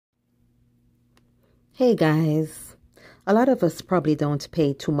Hey guys, a lot of us probably don't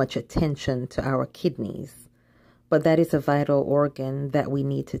pay too much attention to our kidneys, but that is a vital organ that we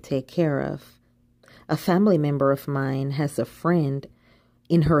need to take care of. A family member of mine has a friend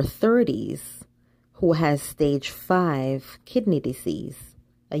in her 30s who has stage 5 kidney disease,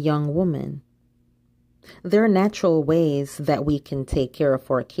 a young woman. There are natural ways that we can take care of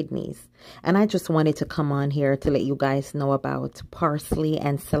our kidneys, and I just wanted to come on here to let you guys know about parsley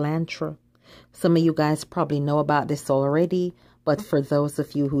and cilantro. Some of you guys probably know about this already, but for those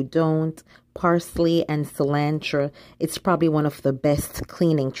of you who don't, parsley and cilantro, it's probably one of the best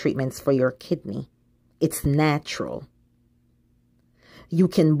cleaning treatments for your kidney. It's natural. You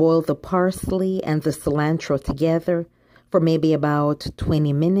can boil the parsley and the cilantro together for maybe about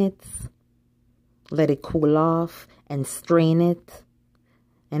 20 minutes. Let it cool off and strain it.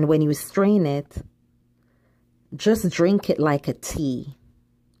 And when you strain it, just drink it like a tea.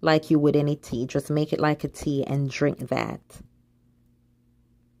 Like you would any tea. Just make it like a tea and drink that.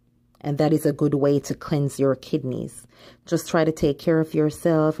 And that is a good way to cleanse your kidneys. Just try to take care of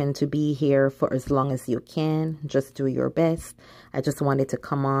yourself and to be here for as long as you can. Just do your best. I just wanted to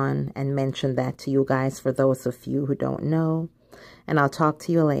come on and mention that to you guys for those of you who don't know. And I'll talk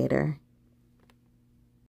to you later.